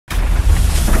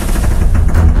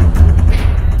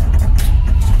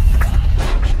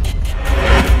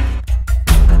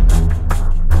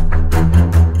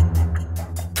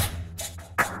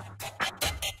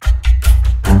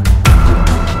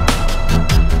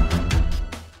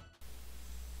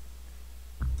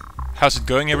How's it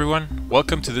going, everyone?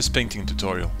 Welcome to this painting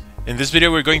tutorial. In this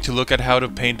video we're going to look at how to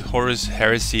paint Horus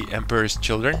Heresy Emperor's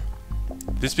Children.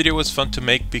 This video was fun to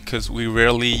make because we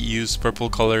rarely use purple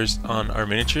colors on our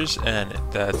miniatures, and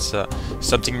that's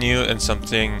something new and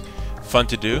something fun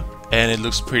to do, and it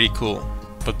looks pretty cool.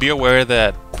 But be aware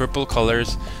that purple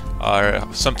colors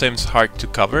are sometimes hard to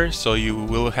cover, so you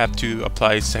will have to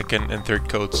apply second and third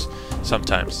coats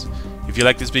sometimes. If you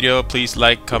like this video, please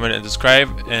like, comment and subscribe,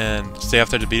 and stay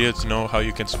after the video to know how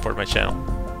you can support my channel.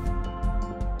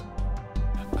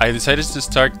 I decided to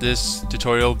start this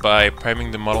tutorial by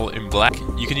priming the model in black.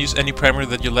 You can use any primer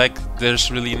that you like,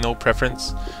 there's really no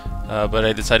preference, but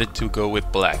I decided to go with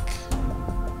black.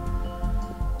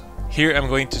 Here I'm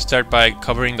going to start by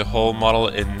covering the whole model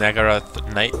in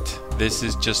Nagaroth Night. This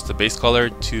is just the base color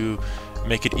to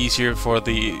make it easier for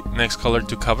the next color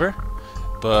to cover.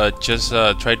 But just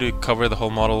try to cover the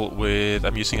whole model with,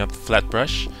 I'm using a flat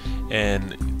brush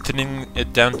and thinning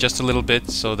it down just a little bit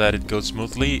so that it goes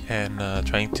smoothly, and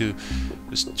trying to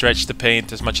stretch the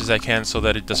paint as much as I can so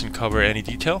that it doesn't cover any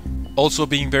detail. Also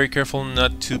being very careful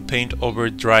not to paint over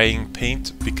drying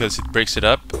paint because it breaks it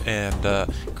up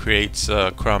and creates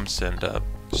crumbs and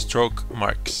stroke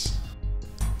marks.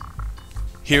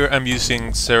 Here I'm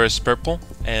using Xereus Purple,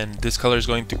 and this color is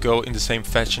going to go in the same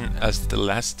fashion as the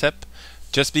last step.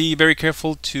 Just be very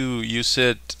careful to use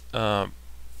it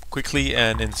quickly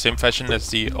and in the same fashion as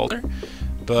the older,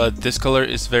 but this color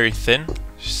is very thin,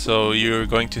 so you're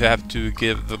going to have to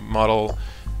give the model,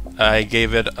 I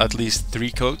gave it at least 3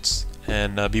 coats,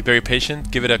 and be very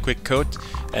patient, give it a quick coat,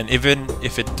 and even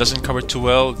if it doesn't cover too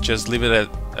well, just leave it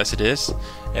as it is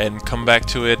and come back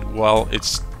to it while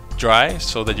it's dry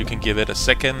so that you can give it a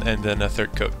second and then a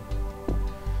third coat.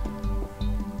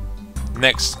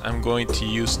 Next, I'm going to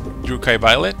use Druchii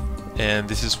Violet, and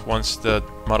this is once the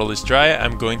model is dry.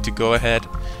 I'm going to go ahead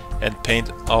and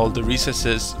paint all the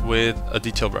recesses with a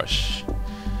detail brush.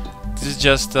 This is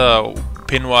just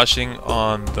pin washing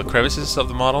on the crevices of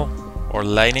the model, or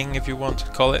lining if you want to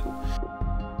call it.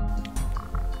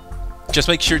 Just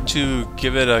make sure to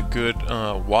give it a good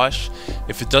wash.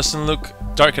 If it doesn't look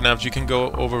dark enough, you can go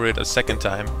over it a second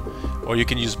time, or you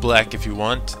can use black if you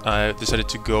want. I decided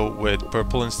to go with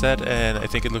purple instead, and I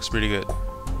think it looks pretty good.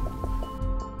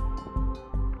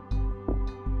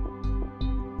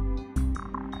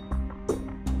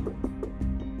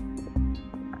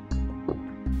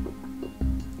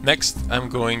 Next, I'm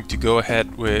going to go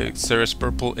ahead with Xereus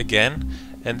Purple again,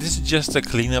 and this is just a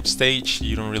cleanup stage.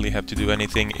 You don't really have to do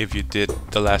anything if you did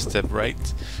the last step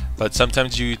right, but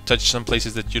sometimes you touch some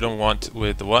places that you don't want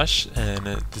with the wash, and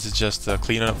this is just a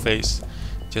cleanup phase,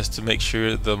 just to make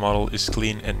sure the model is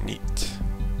clean and neat.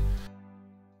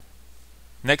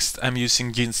 Next, I'm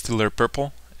using Genestealer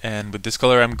Purple, and with this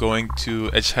color I'm going to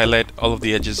edge highlight all of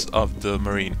the edges of the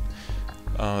marine.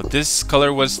 This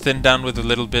color was thinned down with a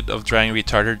little bit of drying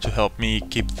retarder to help me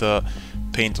keep the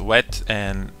paint wet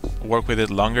and work with it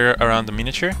longer around the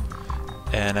miniature.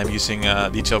 And I'm using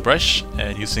a detail brush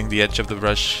and using the edge of the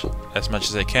brush as much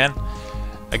as I can.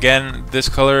 Again, this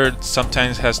color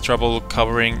sometimes has trouble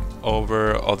covering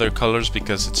over other colors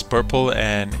because it's purple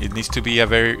and it needs to be a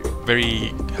very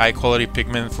high quality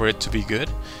pigment for it to be good.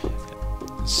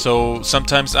 So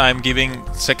sometimes I'm giving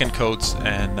second coats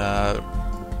and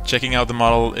checking out the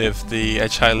model if the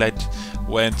edge highlight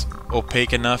went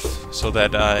opaque enough so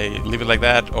that I leave it like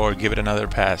that or give it another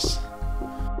pass.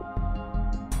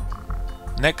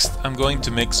 Next, I'm going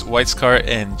to mix White Scar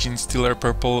and Genestealer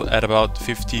Purple at about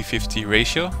 50-50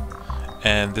 ratio,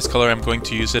 and this color I'm going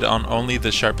to use it on only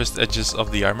the sharpest edges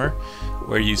of the armor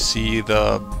where you see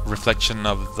the reflection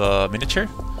of the miniature.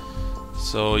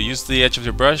 So use the edge of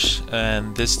your brush,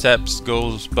 and this step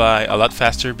goes by a lot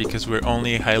faster because we're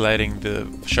only highlighting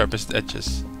the sharpest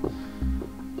edges.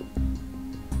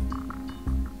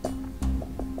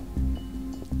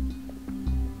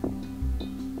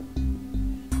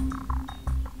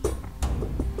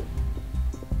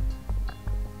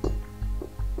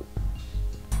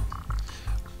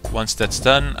 Once that's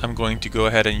done, I'm going to go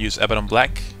ahead and use Abbadon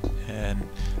Black and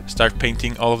start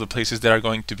painting all of the places that are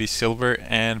going to be silver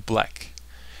and black.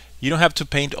 You don't have to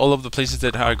paint all of the places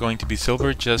that are going to be silver,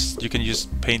 you can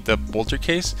just paint the bolter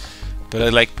case, but I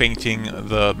like painting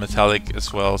the metallic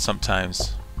as well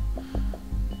sometimes.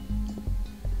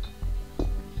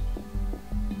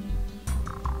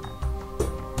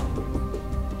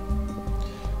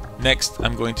 Next,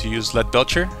 I'm going to use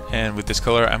Leadbelcher, and with this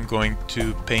color I'm going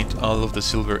to paint all of the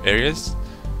silver areas.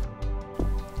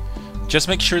 Just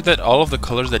make sure that all of the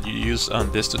colors that you use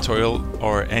on this tutorial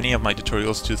or any of my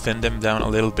tutorials to thin them down a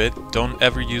little bit. Don't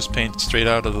ever use paint straight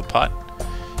out of the pot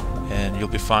and you'll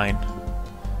be fine.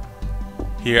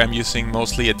 Here I'm using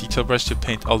mostly a detail brush to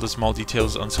paint all the small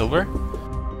details on silver.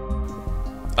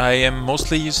 I am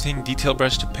mostly using detail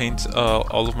brush to paint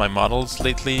all of my models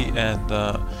lately, and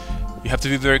you have to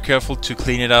be very careful to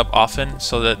clean it up often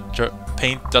so that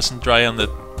paint doesn't dry on the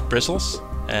bristles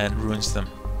and ruins them.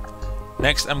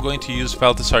 Next I'm going to use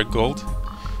Balthasar Gold,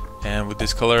 and with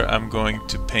this color I'm going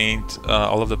to paint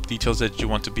all of the details that you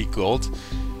want to be gold.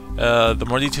 The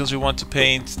more details you want to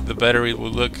paint, the better it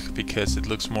will look, because it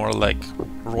looks more like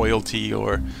royalty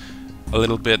or a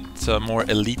little bit more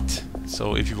elite.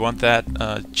 So if you want that,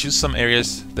 choose some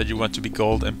areas that you want to be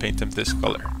gold and paint them this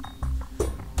color.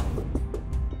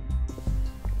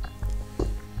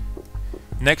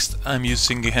 Next I'm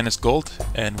using Gehenas Gold,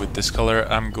 and with this color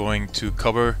I'm going to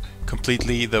cover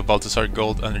completely the Balthasar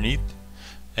Gold underneath.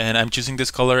 And I'm choosing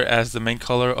this color as the main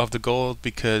color of the gold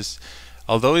because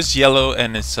although it's yellow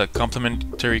and it's a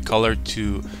complementary color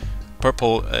to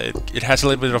purple, it has a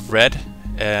little bit of red,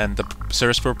 and the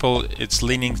Xereus Purple, it's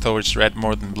leaning towards red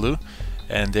more than blue,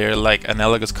 and they're like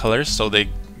analogous colors, so they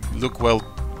look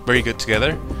very good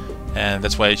together, and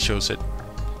that's why I chose it.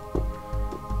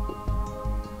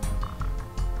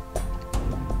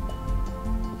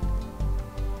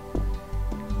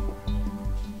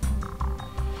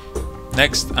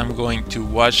 Next I'm going to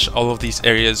wash all of these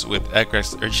areas with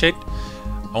Agrax Earthshade,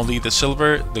 only the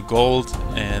silver, the gold,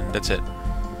 and that's it.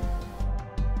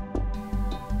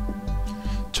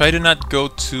 Try to not go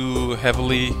too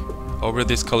heavily over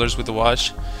these colors with the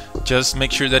wash. Just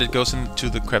make sure that it goes into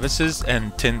the crevices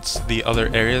and tints the other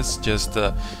areas, just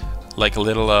like a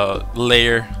little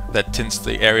layer that tints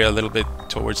the area a little bit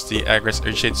towards the Agrax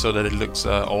Earthshade so that it looks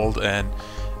old and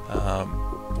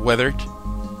weathered,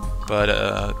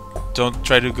 but don't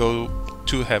try to go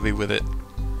too heavy with it.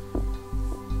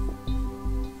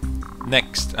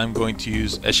 Next I'm going to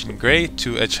use Eshin Gray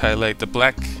to edge highlight the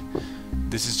black.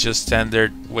 This is just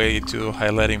standard way to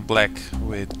highlighting black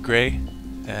with gray,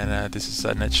 and this is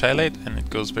an edge highlight and it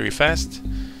goes very fast.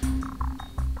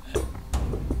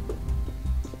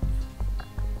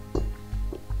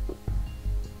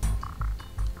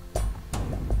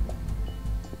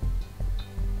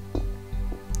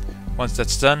 Once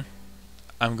that's done,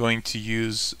 I'm going to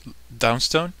use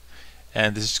Dawnstone,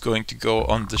 and this is going to go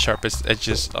on the sharpest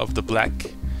edges of the black,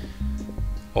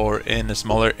 or in a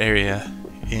smaller area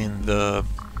in the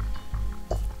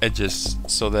edges,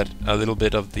 so that a little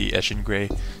bit of the Eshin Gray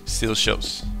still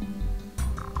shows.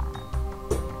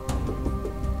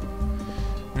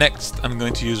 Next I'm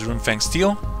going to use Runefang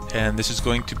Steel, and this is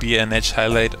going to be an edge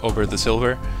highlight over the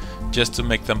silver, just to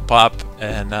make them pop,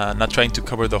 and not trying to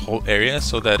cover the whole area,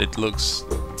 so that it looks,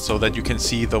 so that you can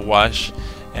see the wash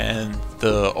and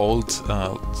the old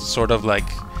sort of like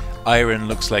iron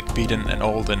looks like beaten and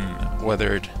old and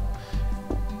weathered.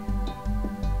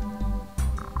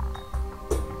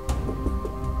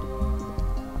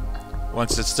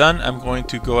 Once it's done, I'm going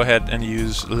to go ahead and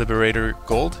use Liberator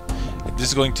Gold. This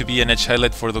is going to be an edge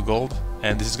highlight for the gold,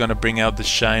 and this is going to bring out the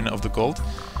shine of the gold.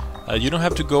 You don't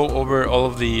have to go over all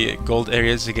of the gold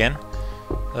areas again,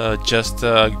 just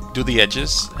do the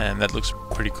edges, and that looks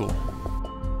pretty cool.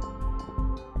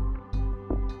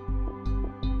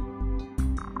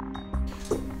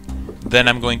 Then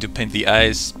I'm going to paint the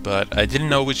eyes, but I didn't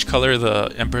know which color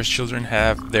the Emperor's Children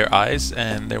have their eyes,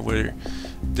 and there were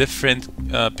different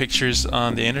pictures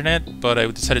on the internet, but I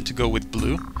decided to go with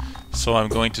blue. So I'm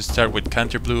going to start with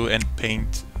Kantor blue and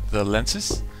paint the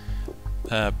lenses,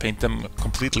 paint them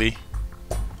completely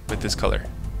with this color.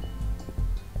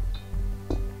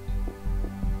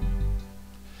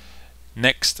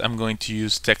 Next I'm going to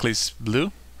use Teclis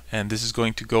blue, and this is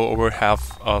going to go over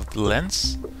half of the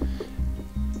lens.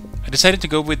 I decided to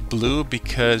go with blue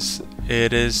because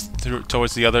it is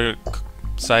towards the other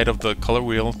side of the color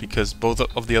wheel, because both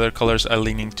of the other colors are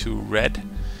leaning to red.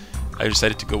 I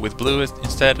decided to go with blue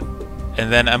instead,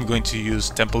 and then I'm going to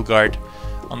use Templeguard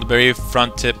on the very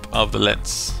front tip of the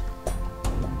lens.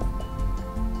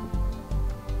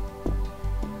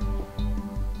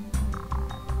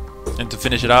 And to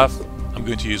finish it off, I'm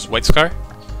going to use White Scar,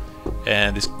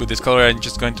 and with this color I'm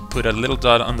just going to put a little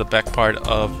dot on the back part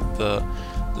of the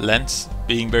lens,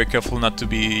 being very careful not to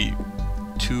be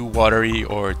too watery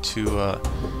or too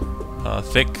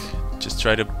thick. Just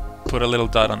try to put a little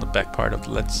dot on the back part of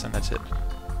the lens, and that's it.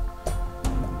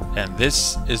 And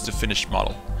this is the finished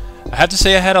model. I have to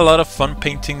say I had a lot of fun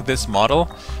painting this model.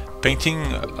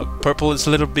 Painting purple is a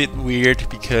little bit weird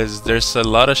because there's a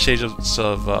lot of shades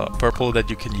of purple that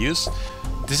you can use.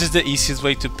 This is the easiest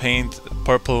way to paint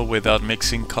purple without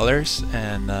mixing colors,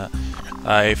 and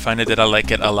I find that I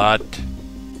like it a lot.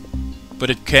 But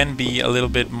it can be a little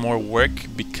bit more work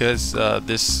because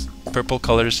this purple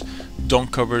colors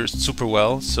don't cover super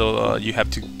well, so you have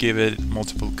to give it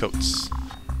multiple coats.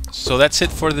 So that's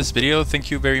it for this video. Thank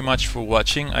you very much for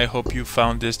watching. I hope you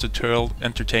found this tutorial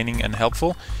entertaining and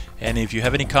helpful. And if you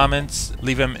have any comments,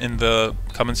 leave them in the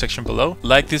comment section below.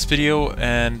 Like this video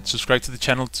and subscribe to the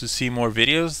channel to see more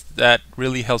videos. That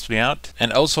really helps me out.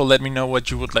 And also let me know what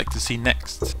you would like to see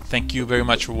next. Thank you very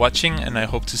much for watching, and I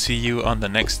hope to see you on the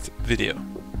next video.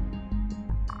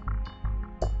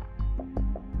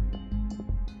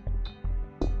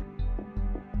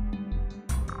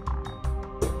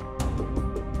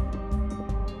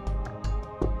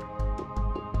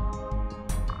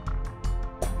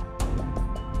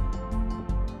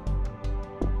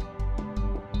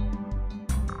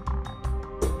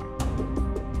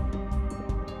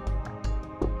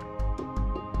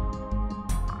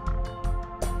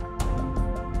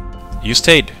 You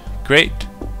stayed. Great.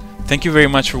 Thank you very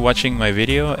much for watching my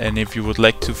video, and if you would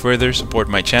like to further support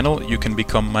my channel, you can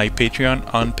become my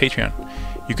Patreon on Patreon.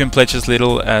 You can pledge as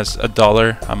little as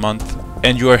 $1 a month,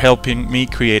 and you are helping me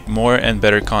create more and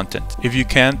better content. If you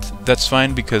can't, that's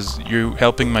fine, because you're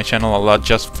helping my channel a lot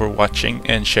just for watching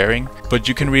and sharing, but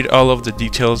you can read all of the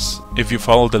details if you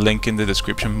follow the link in the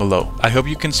description below. I hope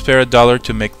you can spare $1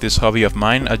 to make this hobby of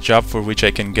mine a job for which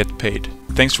I can get paid.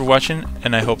 Thanks for watching,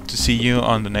 and I hope to see you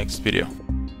on the next video.